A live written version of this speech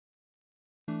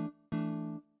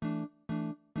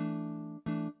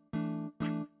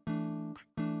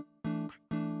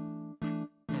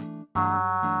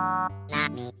na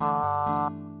mi o,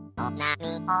 na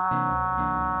mi o,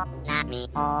 na mi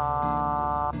o,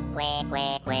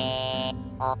 que,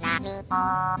 na mi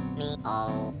o, mi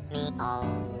o, mi o.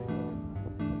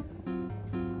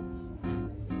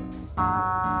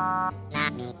 Na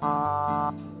mi o,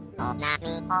 na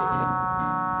mi o,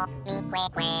 mi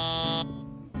que,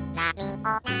 na mi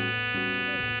o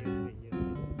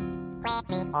na,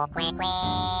 mi o que.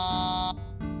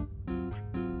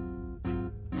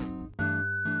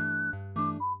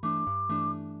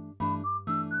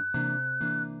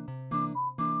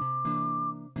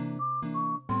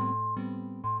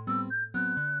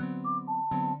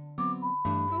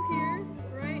 Go here,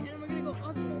 right, and we're gonna go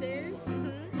upstairs.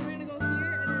 And we're gonna go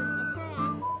here, and then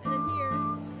across, and then here,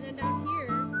 and then down here,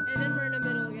 and then we're in the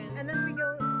middle again. And then we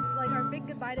go like our big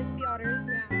goodbye to the sea otters.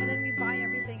 Yeah. And then we buy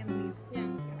everything and leave. Yeah.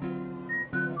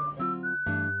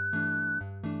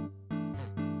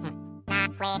 Na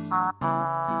que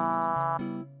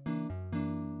o,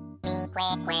 mi que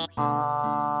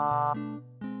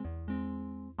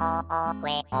o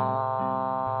que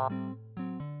o,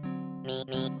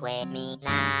 mi que mi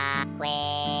na que,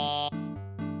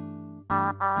 o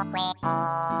que o,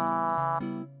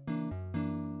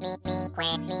 mi que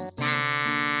mi na,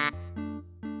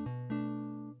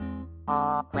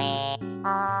 o que o,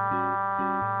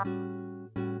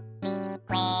 mi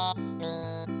que mi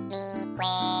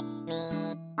que mi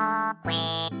o que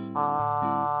o,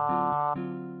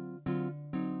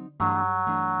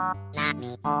 na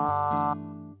mi o,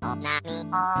 na mi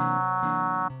o,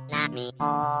 na mi o,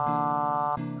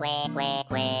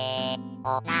 que, o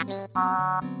na mi o,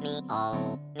 mi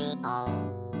o, mi o.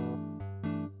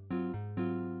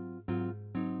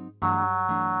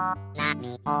 Na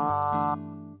mi o,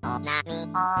 na mi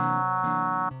o,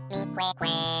 mi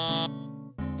que,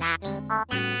 na mi o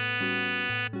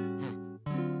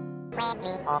na,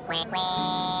 mi o que.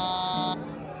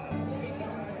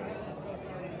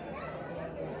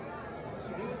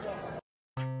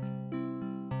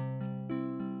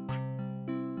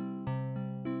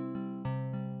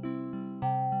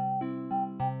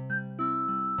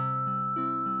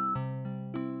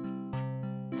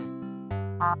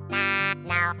 Na,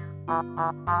 now, now,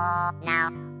 now,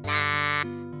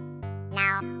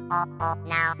 now,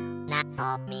 now,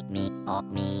 now, me, me,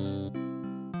 me,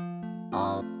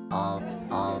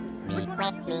 me,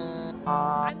 quick, me,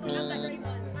 I'm me. the great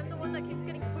one. I'm the one that keeps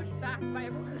getting pushed back by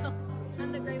everyone else.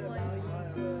 I'm the great one.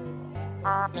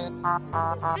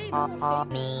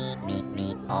 Me, me,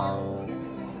 me,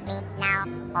 now,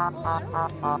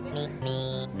 me,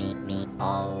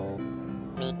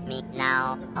 me, me,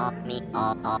 now, me,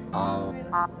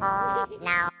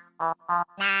 now,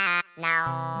 now.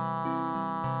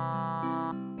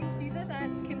 You see this at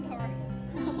Kim Tower.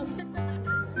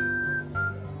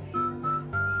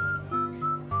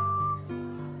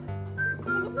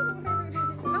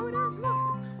 No, it is. Look.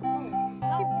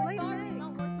 Keep blaming Sorry, me.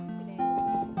 not working today.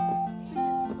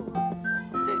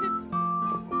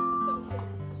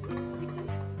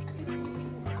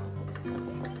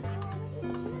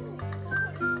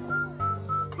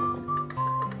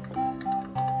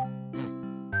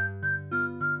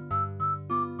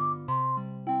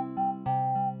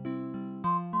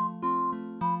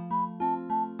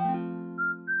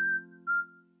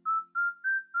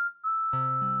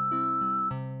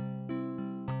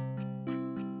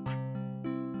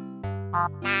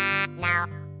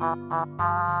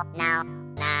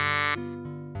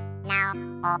 Now,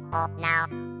 now, now,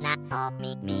 now,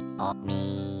 me, me,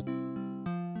 me,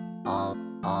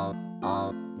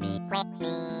 quick,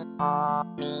 me,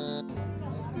 me.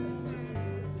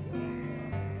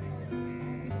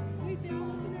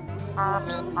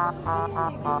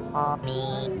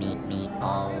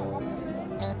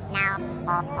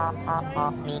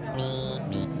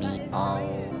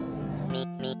 Me,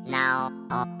 me, now,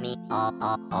 me, me, now,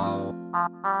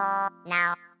 me,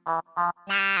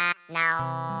 now, now.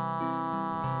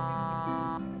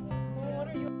 What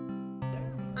are you?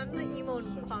 I'm the emo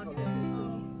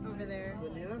clownfish over there.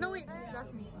 No wait,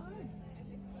 that's me.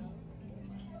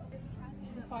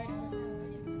 She's a fighter.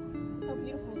 It's so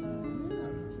beautiful though.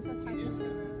 She says hi to the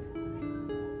camera.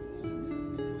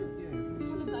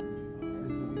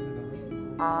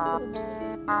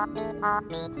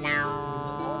 Me,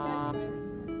 now.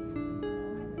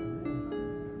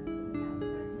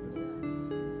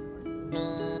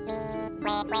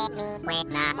 Quick,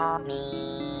 now, me.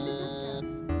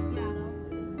 Yeah.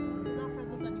 We're not friends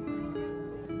with anyone.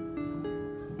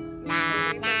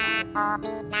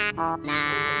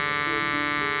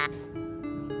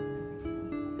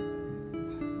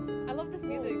 I love this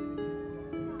music.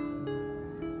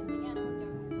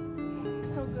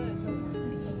 So good.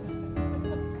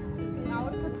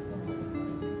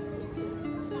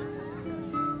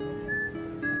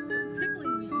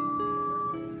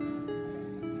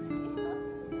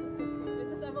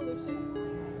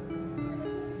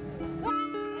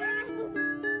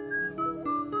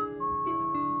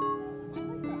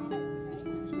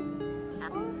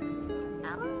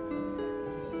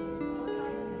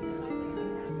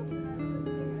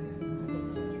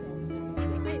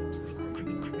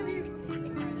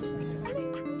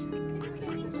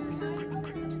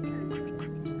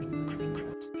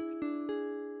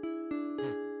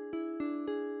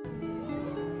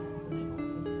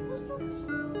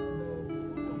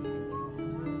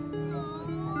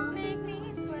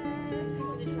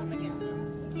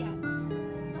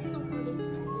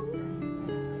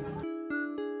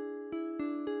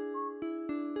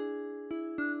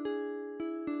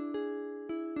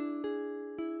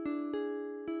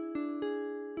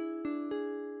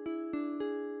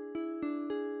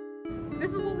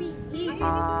 This is what we eat.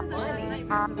 Oh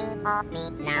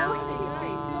me,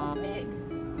 now.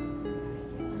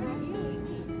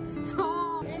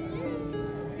 Stop.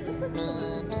 It looks like Me,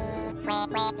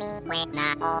 quick,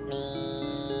 now, oh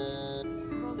me.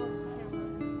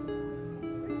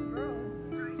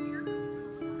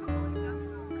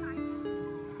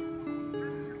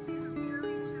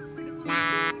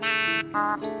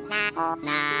 Oh me, oh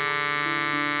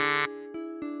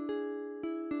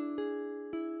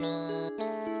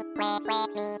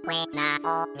Me, quick, now,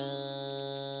 oh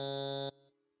me.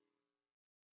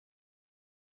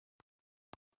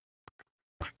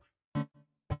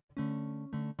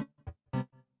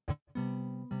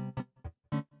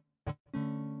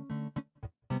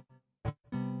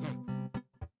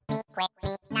 Me,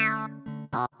 quick, now,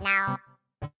 oh now.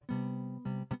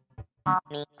 Oh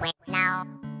me, quick, now,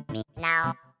 me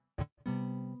now.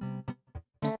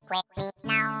 Me, quick,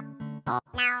 now, oh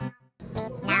now. Me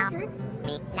now,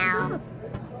 me now.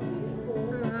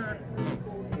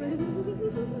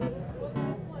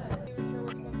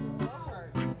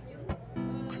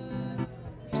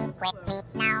 Me, quick,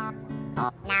 now,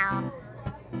 oh now.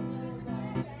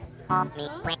 Oh me,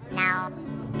 quick, now,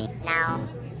 me now.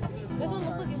 This one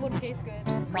looks like it would taste good.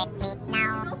 Me, quick,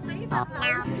 now, oh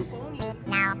now. Me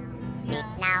now, me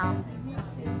now.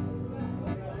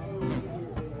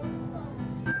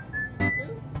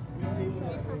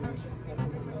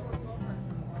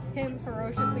 Him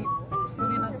ferociously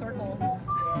swimming in a circle.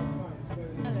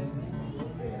 Hello.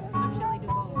 I'm Shelly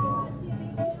Duvall.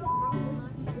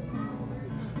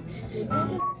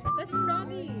 That's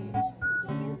Unagi.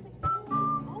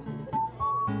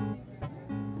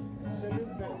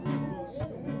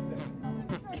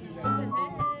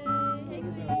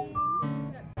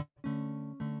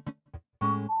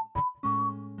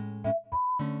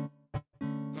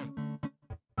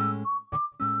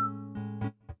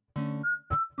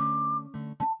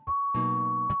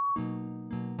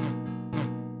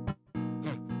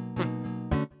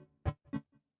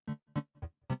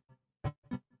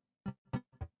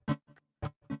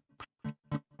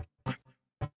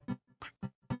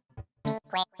 Me,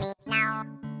 quick, now,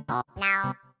 oh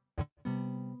now.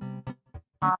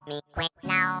 Oh me, quick,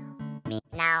 now, me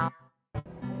now.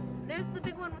 There's the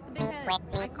big one with the big Me, head. quick,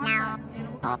 I caught now, that.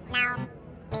 Animal oh Crossing. now.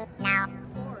 Me now,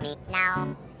 me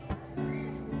now.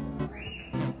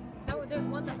 No, there's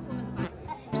one that's swimming inside.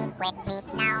 Me, quick,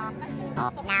 now,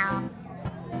 oh now.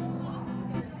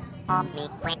 Oh me,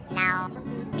 quick, now,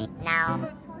 me now.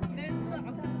 Look, there's the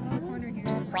octopus in the corner here.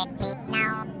 Me, quick,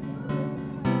 now.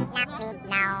 Not me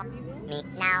now, me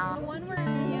now. The one where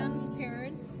Liam's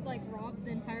parents like robbed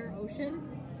the entire ocean.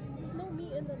 There's no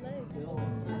meat in the leg.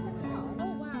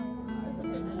 Oh wow. That's a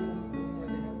fish.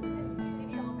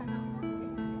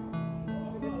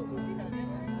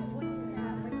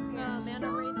 Manta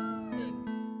ray sting.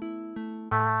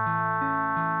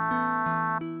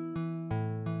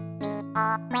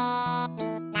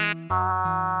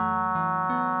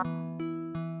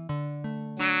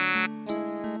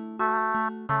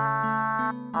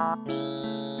 Oh, me,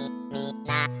 oh, me,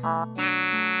 na, oh. Na, me, oh, me, na, oh, na.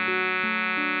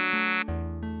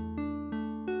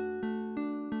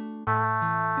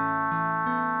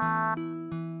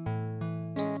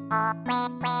 Oh, me,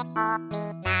 oh, me,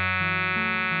 na.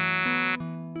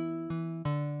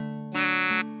 Na,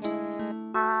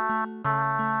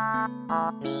 me,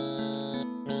 oh, me,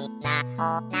 na,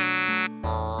 oh, na,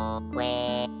 oh,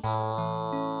 oh.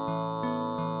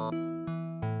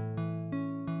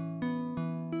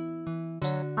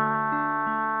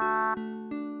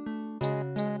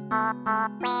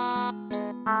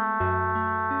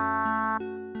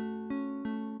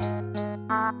 Me,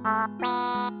 oh, me, oh, me,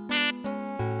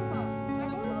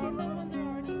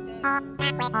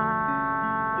 oh. Me,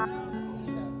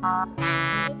 oh, na, me. Oh, na,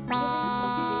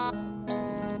 me,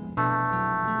 oh.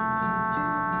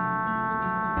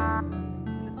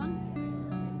 This one?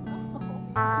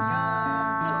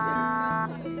 Oh,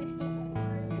 me,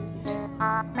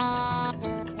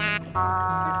 na, oh.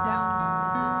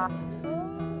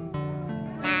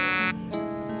 Na, me,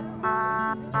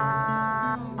 me,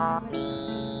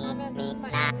 me,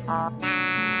 na, na,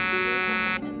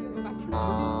 que,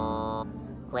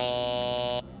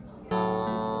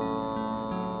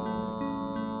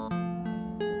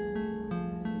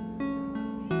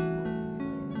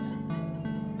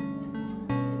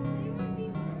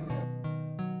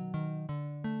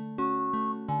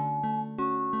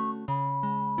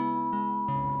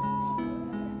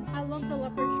 I love the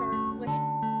leopard shark. Like,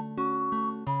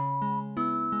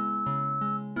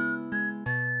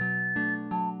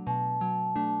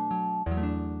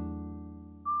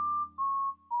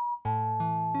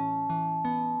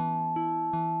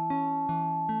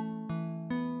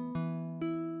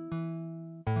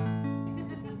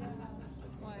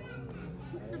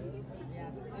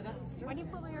 why do you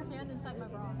put your hand inside my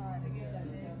bra?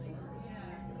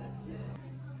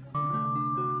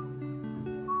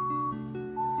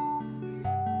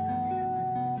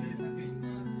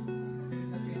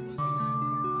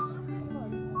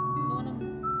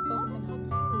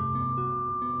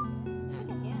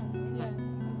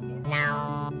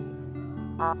 now,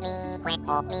 me, quick,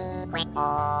 me, quick,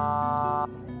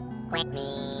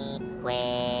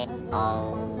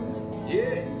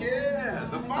 Yeah,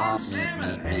 the farm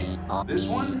salmon. Hey, this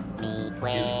one is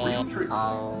real tricky.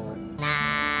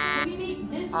 na, When we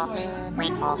make this soil, quick, you're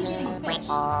not only getting a fish.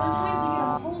 Sometimes you get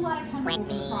a whole lot of chemicals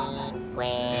in the process.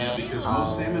 Yeah, because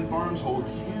most salmon farms hold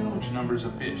huge numbers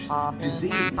of fish.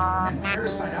 Disease and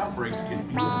parasite outbreaks can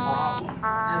be a problem.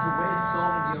 As a way of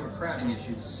solving the overcrowding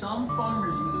issue, some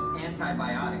farmers use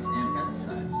antibiotics and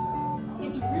pesticides.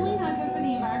 It's really not good for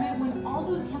the environment when all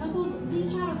those chemicals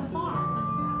leach out of the farms.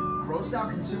 Grossed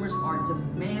out consumers are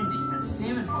demanding that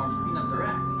salmon farms clean up their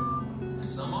act. And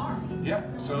some are. Yeah,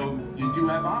 so you do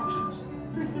have options.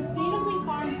 For sustainably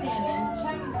farmed salmon,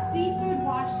 check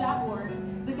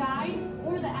seafoodwatch.org, the guide,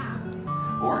 or the app.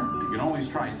 Or you can always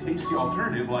try a tasty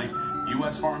alternative like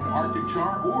U.S. farmed Arctic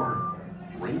char or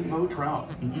rainbow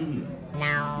trout.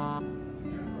 now,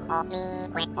 me,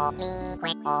 quick, me,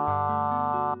 quick,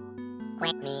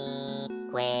 me,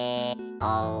 quick,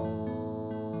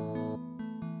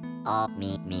 na,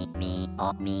 me,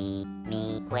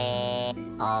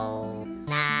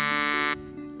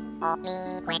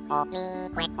 quick, me,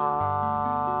 quick,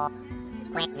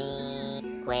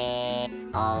 me, quick,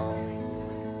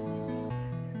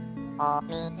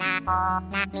 me, na,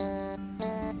 me,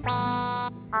 quick,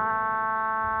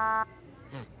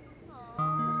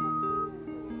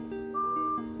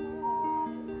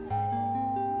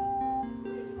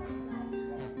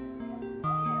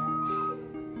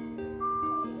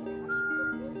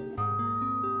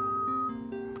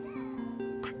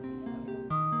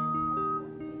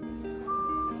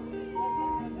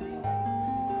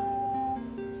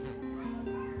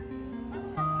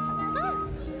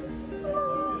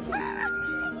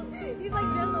 He's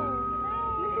like Jello.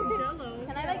 Jello.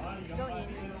 Can I like go in?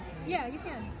 Yeah, you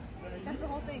can. That's the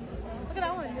whole thing. Look at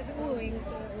that one. There's oohing.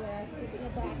 Yeah, in the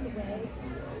back of the way.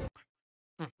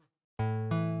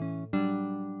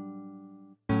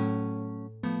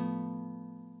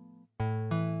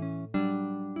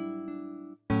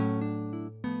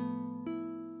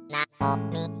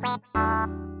 me, quick,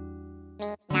 me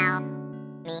now, na,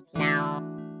 me,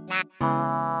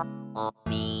 na,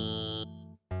 me,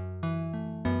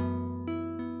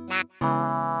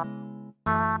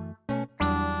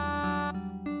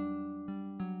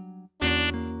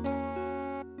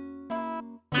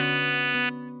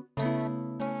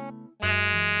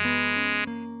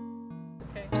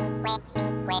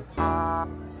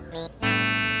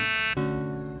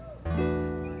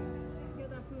 Get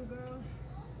that food, girl.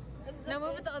 Now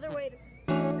move it the other way.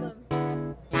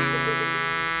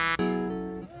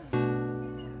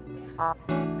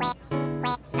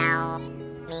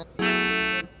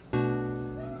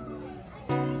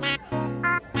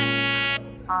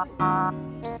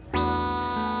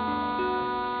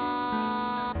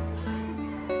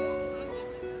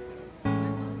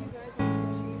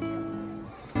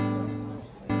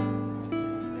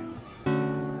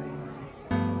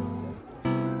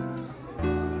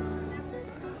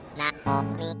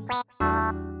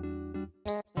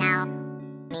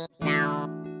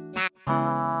 now,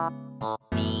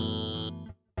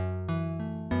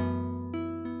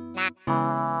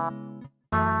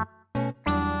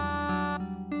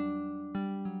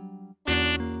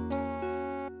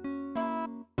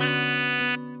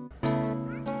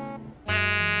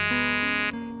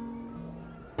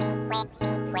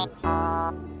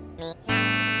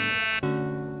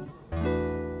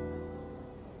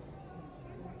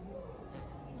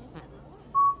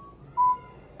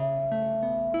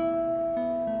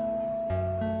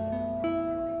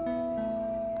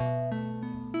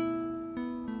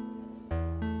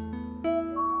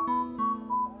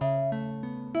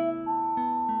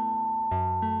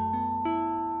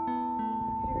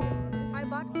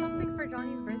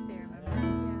 Bonnie's birthday, remember?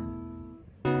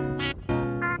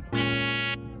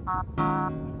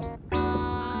 Yeah.